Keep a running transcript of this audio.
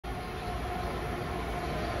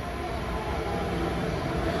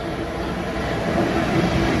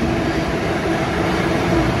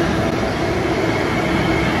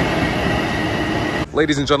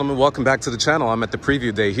Ladies and gentlemen, welcome back to the channel. I'm at the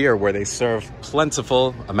preview day here where they serve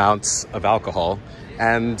plentiful amounts of alcohol.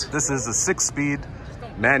 And this is a 6-speed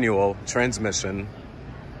manual transmission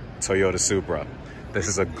Toyota Supra. This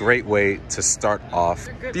is a great way to start off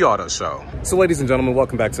the auto show. So ladies and gentlemen,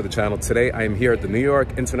 welcome back to the channel. Today I am here at the New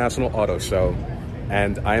York International Auto Show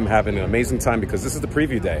and I am having an amazing time because this is the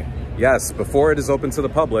preview day. Yes, before it is open to the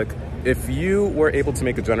public, if you were able to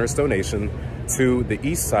make a generous donation to the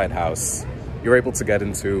East Side House, you're able to get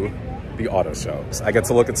into the auto show. I get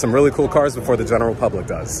to look at some really cool cars before the general public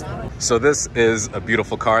does. So this is a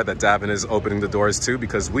beautiful car that Davin is opening the doors to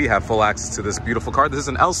because we have full access to this beautiful car. This is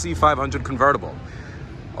an LC 500 convertible.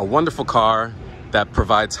 A wonderful car that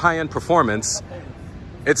provides high-end performance.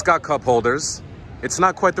 It's got cup holders. It's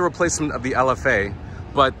not quite the replacement of the LFA,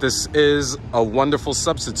 but this is a wonderful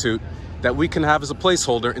substitute that we can have as a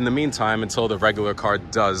placeholder in the meantime until the regular car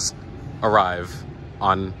does arrive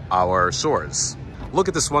on our shores. Look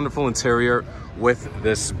at this wonderful interior with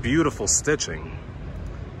this beautiful stitching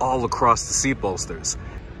all across the seat bolsters.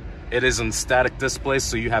 It is in static display,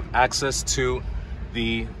 so you have access to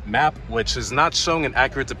the map, which is not showing an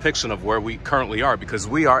accurate depiction of where we currently are because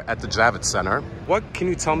we are at the Javits Center. What can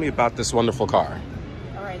you tell me about this wonderful car?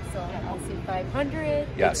 All right, so LC 500.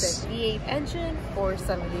 Yes. It's a V8 engine,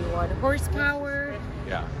 471 horsepower.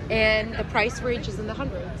 Yeah. And the price range is in the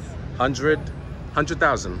hundreds.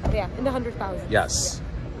 100,000. Yeah, in the 100,000. Yes.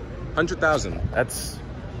 100,000. That's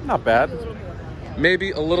not bad.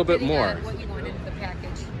 Maybe a little bit more. Maybe a little bit more. What you wanted in the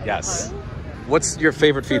package. Yes. What's your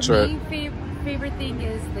favorite feature? For me, favorite thing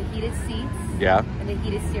is the heated seats. Yeah. And the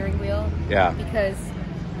heated steering wheel. Yeah. Because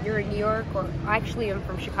you're in New York, or actually I'm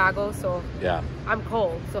from Chicago, so yeah, I'm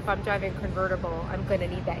cold. So if I'm driving a convertible, I'm gonna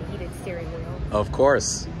need that heated steering wheel. Of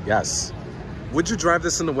course, yes. Would you drive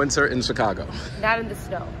this in the winter in Chicago? Not in the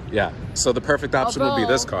snow. Yeah, so the perfect option would be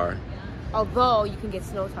this car. Although you can get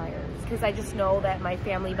snow tires, because I just know that my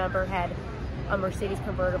family member had a Mercedes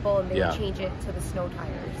convertible and they change it to the snow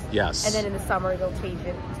tires. Yes. And then in the summer they'll change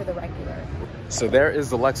it to the regular. So there is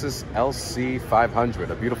the Lexus LC 500,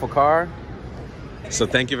 a beautiful car. So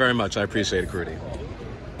thank you very much. I appreciate it, Crudy.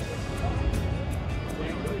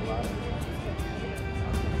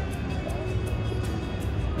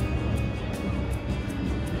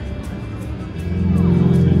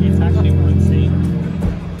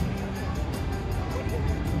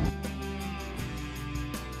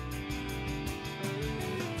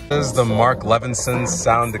 This is the Mark Levinson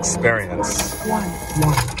sound experience.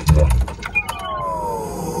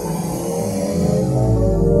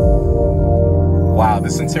 Wow,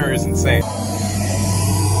 this interior is insane.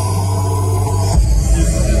 This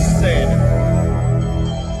is insane.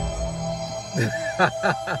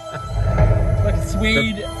 Like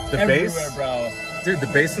suede the everywhere, bass? bro. Dude, the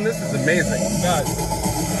bass in this is amazing. God.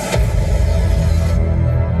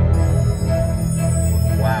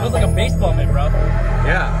 Wow. Feels like a baseball mitt, bro.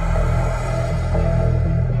 Yeah.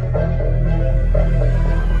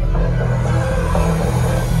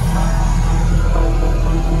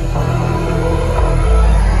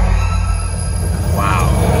 Wow.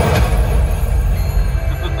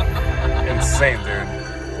 Insane, dude.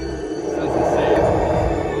 That's insane.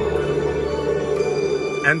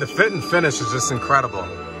 And the fit and finish is just incredible.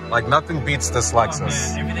 Like nothing beats this Lexus.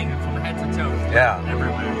 Oh, man. Everything from head to toe. Yeah.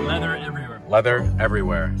 Everywhere. Leather everywhere. Leather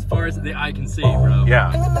everywhere. As far as the eye can see, bro.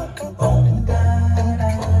 Yeah.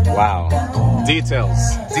 Wow.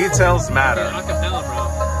 Details. Details matter. Acapella, bro.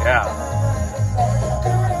 Yeah.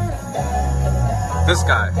 This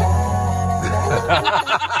guy.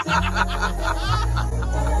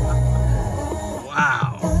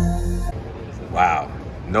 Wow. Wow.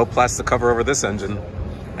 No plastic cover over this engine.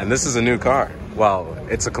 And this is a new car. Well,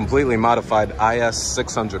 it's a completely modified IS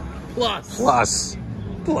 600 Plus.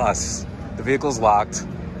 The vehicle's locked.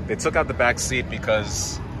 They took out the back seat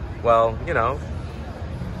because, well, you know,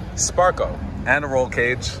 Sparko and a roll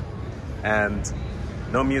cage and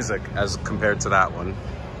no music as compared to that one.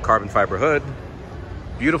 Carbon fiber hood,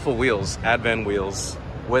 beautiful wheels, Advan wheels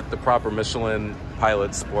with the proper Michelin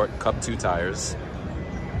Pilot Sport Cup 2 tires.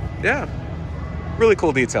 Yeah, really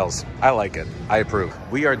cool details. I like it. I approve.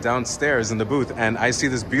 We are downstairs in the booth and I see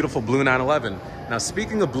this beautiful blue 911. Now,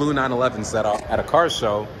 speaking of blue 911s that are at a car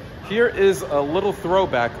show, here is a little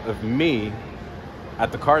throwback of me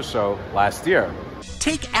at the car show last year.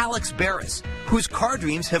 Take Alex Barris, whose car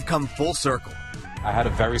dreams have come full circle. I had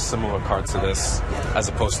a very similar car to this as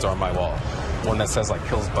a poster on my wall. One that says like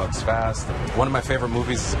kills bugs fast. One of my favorite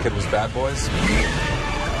movies as a kid was Bad Boys.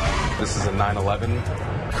 This is a 911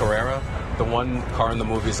 Carrera. The one car in the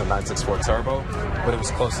movie is a 964 Turbo, but it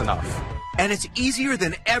was close enough. And it's easier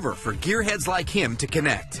than ever for gearheads like him to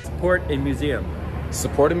connect. Support a museum.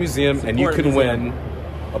 Support a museum and you can win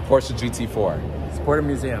a Porsche GT4. Support a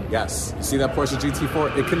museum. Yes. You see that Porsche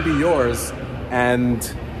GT4? It can be yours and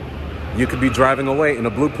you could be driving away in a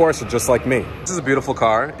blue Porsche just like me. This is a beautiful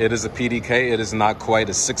car. It is a PDK. It is not quite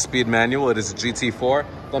a 6-speed manual. It is a GT4.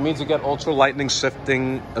 That means you get ultra lightning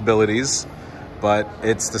shifting abilities, but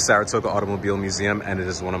it's the Saratoga Automobile Museum and it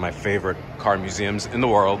is one of my favorite car museums in the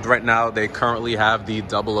world. Right now, they currently have the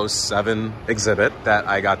 007 exhibit that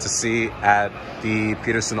I got to see at the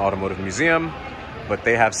Peterson Automotive Museum, but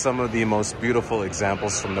they have some of the most beautiful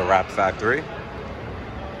examples from the Wrap Factory.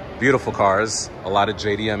 Beautiful cars, a lot of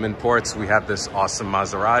JDM imports. We have this awesome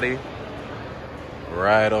Maserati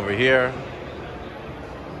right over here.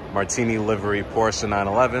 Martini livery Porsche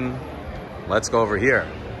 911. Let's go over here.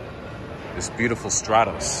 This beautiful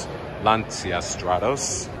Stratos, Lancia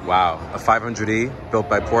Stratos. Wow, a 500e built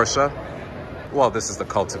by Porsche. Well, this is the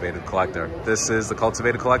Cultivated Collector. This is the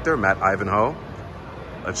Cultivated Collector, Matt Ivanhoe.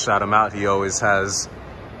 Let's shout him out. He always has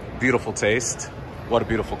beautiful taste. What a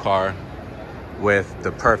beautiful car with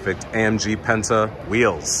the perfect AMG Penta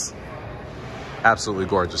wheels. Absolutely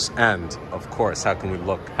gorgeous. And of course, how can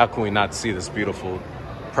we not see this beautiful,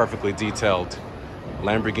 perfectly detailed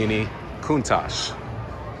Lamborghini Countach.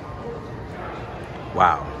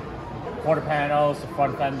 Wow. Quarter panels, the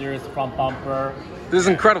front fenders, the front bumper. This is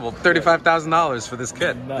incredible. $35,000 for this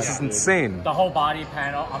kit. Nuts, this is dude. Insane. The whole body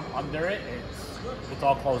panel under it, it's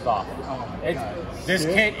all closed off. This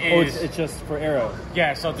kit is... it's just for aero.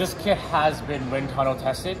 Yeah, so this kit has been wind tunnel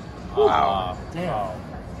tested. Wow. Damn.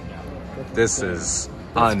 This is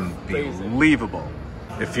unbelievable.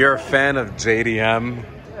 If you're a fan of JDM,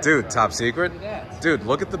 dude, top secret. Dude,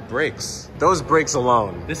 look at the brakes. Those brakes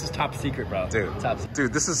alone. This is top secret, bro.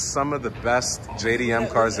 Dude, this is some of the best JDM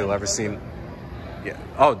cars you'll ever seen. Yeah.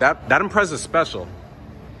 Oh, that Impreza special.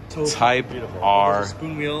 Type R.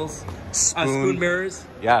 Spoon wheels. Spoon. Spoon mirrors.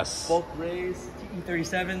 Yes. Bulk rays.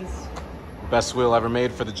 E37s. Best wheel ever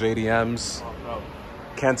made for the JDMs.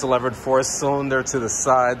 Cantilevered 4-cylinder to the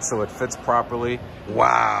side so it fits properly.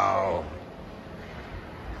 Wow.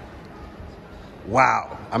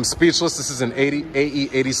 Wow. I'm speechless. This is an AE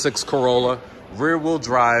 86 Corolla, rear wheel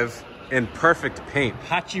drive in perfect paint.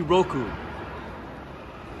 Hachiroku.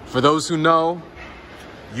 For those who know,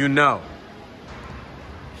 you know.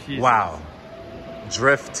 Jesus. Wow.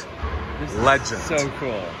 Drift This legend. is so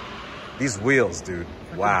cool. These wheels, dude.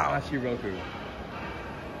 Wow. Hachiroku.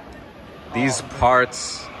 These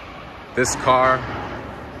parts, this car.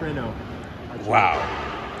 Prino. Wow.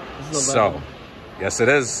 This is a So, level. yes it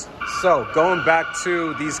is. So, going back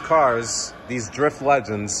to these cars, these drift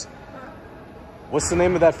legends, what's the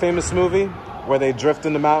name of that famous movie where they drift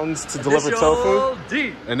in the mountains to deliver tofu?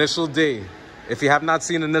 D. Initial D. If you have not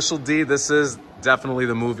seen Initial D, this is definitely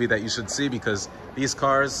the movie that you should see because these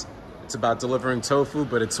cars, it's about delivering tofu,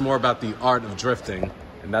 but it's more about the art of drifting.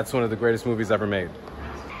 And that's one of the greatest movies ever made.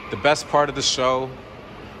 The best part of the show,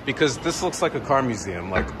 because this looks like a car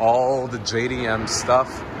museum, like all the JDM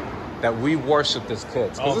stuff that we worship as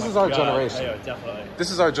kids. Because this is our generation. Yeah, definitely.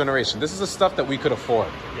 This is our generation. This is the stuff that we could afford.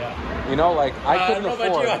 Yeah. You know, like I couldn't I don't know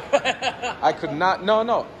afford. about you. I could not.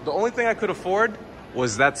 No. The only thing I could afford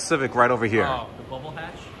was that Civic right over here. Oh, the bubble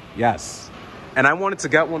hatch? Yes. And I wanted to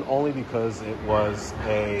get one only because it was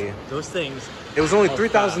Those things. It was only Oh,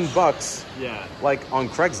 $3,000, Yeah. like on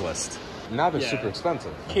Craigslist. Now they're Yeah. super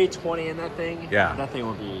expensive. K20 in that thing? Yeah. That thing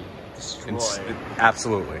will be destroyed.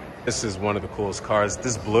 Absolutely. This is one of the coolest cars.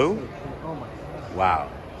 This blue, Oh my god. wow.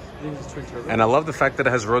 This is twin turbo. And I love the fact that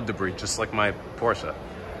it has road debris, just like my Porsche.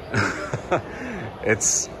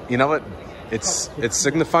 It's, you know what? It's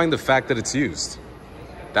signifying the fact that it's used.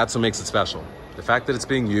 That's what makes it special. The fact that it's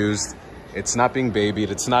being used, it's not being babied,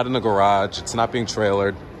 it's not in a garage, it's not being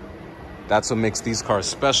trailered. That's what makes these cars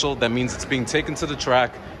special. That means it's being taken to the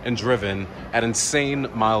track and driven at insane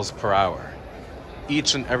miles per hour.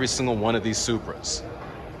 Each and every single one of these Supras.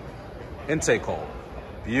 Intake hole.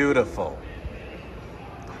 Beautiful.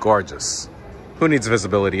 Gorgeous. Who needs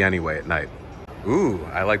visibility anyway at night? Ooh,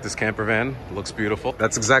 I like this camper van. It looks beautiful.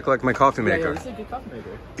 That's exactly like my coffee maker. Yeah, this is a good coffee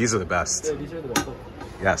maker. These are the best. Yeah, these are the best.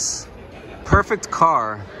 Yes. Perfect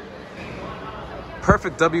car.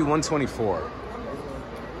 Perfect W124.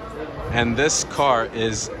 And this car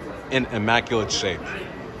is in immaculate shape.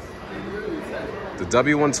 The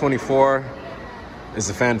W124 is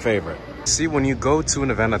a fan favorite. See, when you go to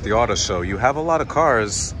an event at the auto show, you have a lot of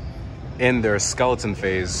cars in their skeleton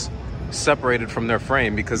phase separated from their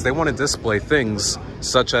frame because they want to display things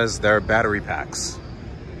such as their battery packs.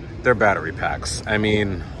 Their battery packs. I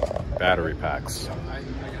mean, battery packs.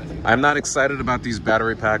 I'm not excited about these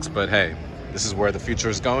battery packs, but hey, This is where the future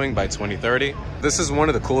is going by 2030. This is one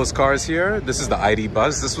of the coolest cars here. This is the ID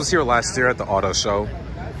Buzz. This was here last year at the auto show.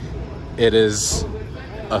 It is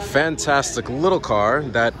a fantastic little car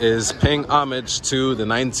that is paying homage to the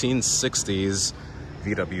 1960s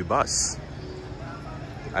VW bus.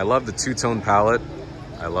 I love the two-tone palette.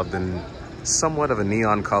 I love the somewhat of a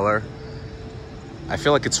neon color. I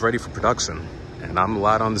feel like it's ready for production, and I'm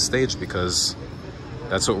allowed on the stage because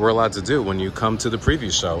that's what we're allowed to do when you come to the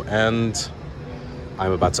preview show. And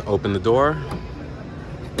I'm about to open the door.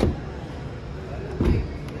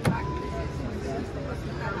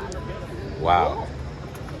 Wow.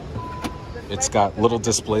 It's got little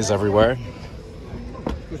displays everywhere.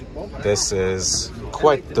 This is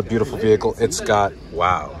quite the beautiful vehicle. It's got,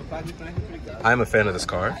 wow. I'm a fan of this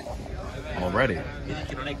car already.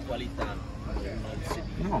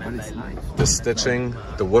 The stitching,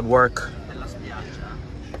 the woodwork.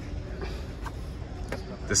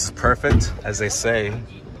 This is perfect, as they say,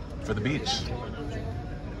 for the beach.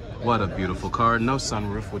 What a beautiful car. No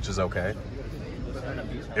sunroof, which is okay.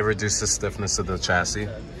 It reduces stiffness of the chassis.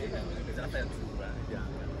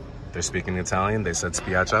 They're speaking Italian. They said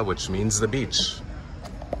spiaggia, which means the beach.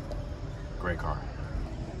 Great car.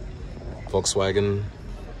 Volkswagen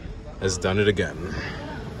has done it again.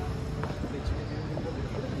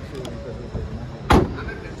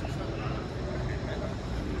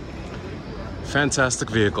 Fantastic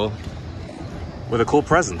vehicle with a cool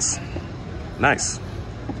presence. Nice.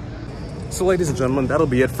 So ladies and gentlemen, that'll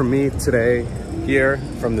be it from me today here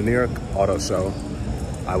from the New York Auto Show.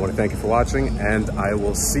 I want to thank you for watching, and I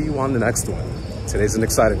will see you on the next one. Today's an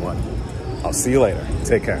exciting one. I'll see you later.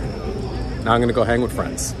 Take care. Now I'm going to go hang with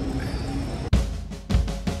friends.